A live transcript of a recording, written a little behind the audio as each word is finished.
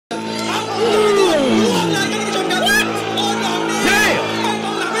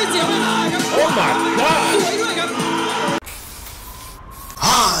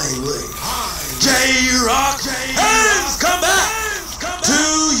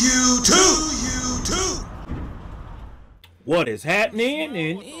What is happening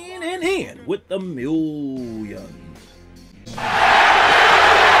in with the millions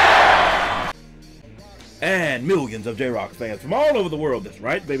and millions of J-Rocc fans from all over the world? That's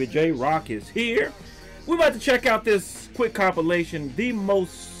right, baby. J-Rocc is here. We're about to check out this quick compilation, the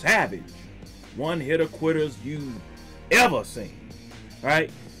most savage one-hitter quitters you've ever seen. All right?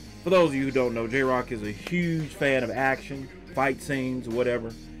 For those of you who don't know, J-Rocc is a huge fan of action, fight scenes, or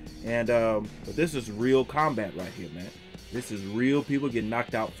whatever. And but this is real combat right here, man. This is real people getting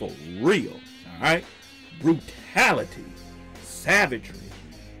knocked out for real. All right? Brutality, savagery,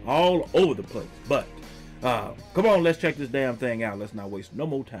 all over the place. But come on, let's check this damn thing out. Let's not waste no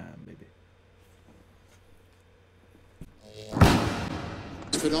more time, baby.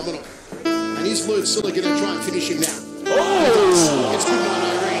 Phenomenal. And is Lloyd Silla going to try and finish him now? Oh! It's good night,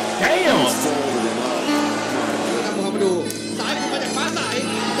 Irene. Damn!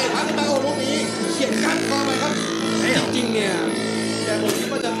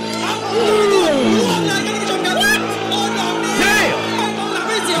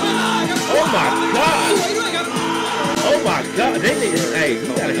 Oh my God! Oh my God! They need, hey,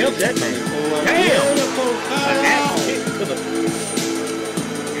 you gotta help that man. Damn! An axe kick to the.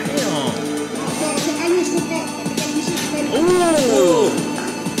 Damn! Ooh!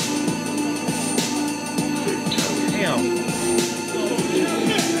 Damn!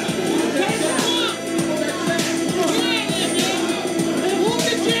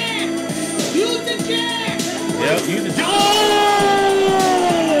 Yep, use the jab.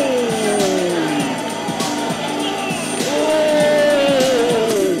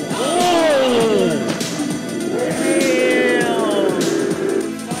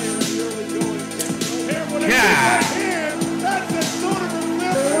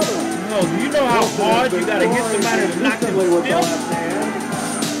 Hard, you gotta hit somebody to knock them still.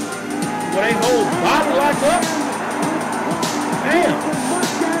 Where they hold body lock up. Damn.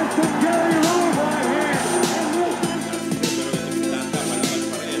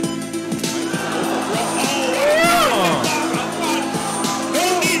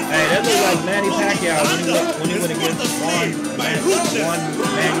 Hey, that looks like Manny Pacquiao when he went against one Manuel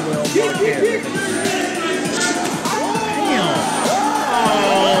Marquez. Damn.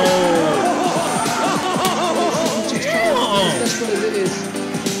 Oh. That's what it is.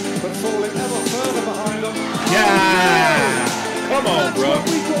 But falling ever further behind them. Yeah! Come on, bro. That's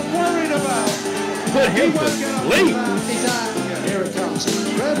what we got worried about. Put him to sleep. Here it comes.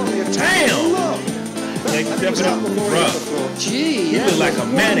 Grab on the attack. Damn! They step it up, bro. Gee, you look like a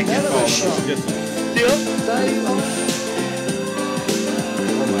mannequin fall. Just still.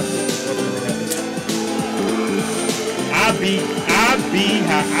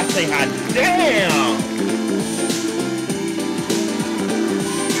 I say hot damn!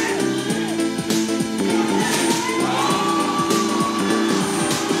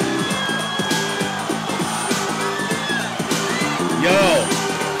 Yo,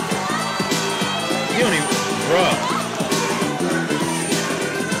 you don't even, bro.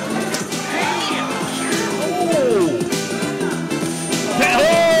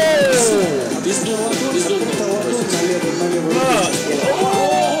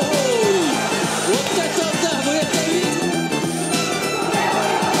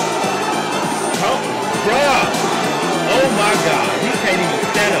 Oh my God, he can't even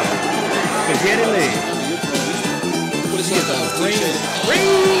stand up. Spaghetti leg.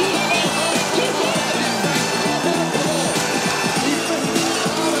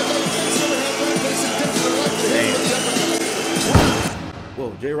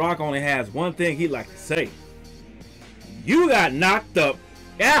 Well, J-Rocc only has one thing he'd like to say. You got knocked up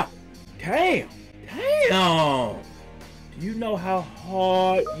out. Damn. Damn. Do you know how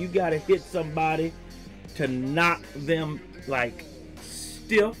hard you gotta hit somebody to knock them like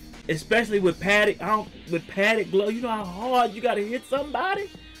stiff? Especially with padded gloves. You know how hard you gotta hit somebody?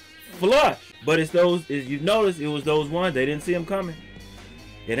 Flush. But it's those, as you notice, it was those ones, they didn't see them coming.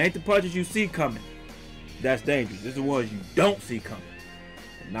 It ain't the punches you see coming that's dangerous. It's the ones you don't see coming.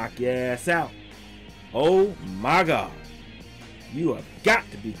 Knock your ass out. Oh my God. You have got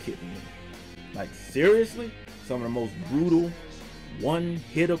to be kidding me. Like, seriously? Some of the most brutal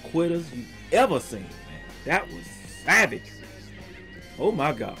one-hitter quitters you've ever seen, man. That was savage. Oh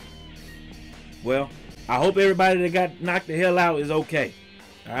my God. Well, I hope everybody that got knocked the hell out is okay.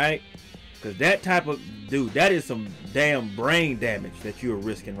 Alright? Because that type of, dude, that is some damn brain damage that you're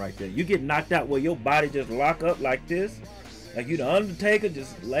risking right there. You get knocked out where your body just lock up like this. Like you the Undertaker,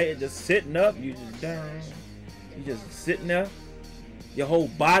 just sitting up. You just sitting there. Your whole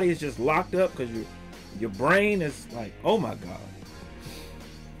body is just locked up because your brain is like, oh my God.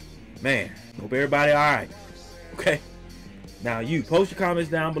 Man, hope everybody all right. Okay. Now you post your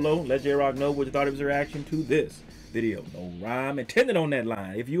comments down below. Let J-Rocc know what you thought of his reaction to this video. No rhyme intended on that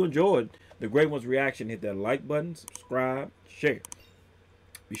line. If you enjoyed the Great One's reaction, hit that like button, subscribe, share.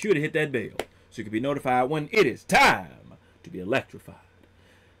 Be sure to hit that bell so you can be notified when it is time to be electrified.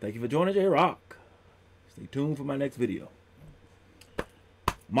 Thank you for joining J-Rocc. Stay tuned for my next video.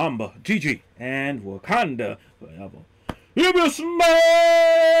 Mamba, Gigi, and Wakanda forever. If you smile,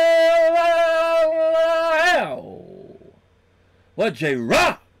 what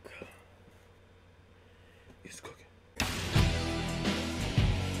J-Rocc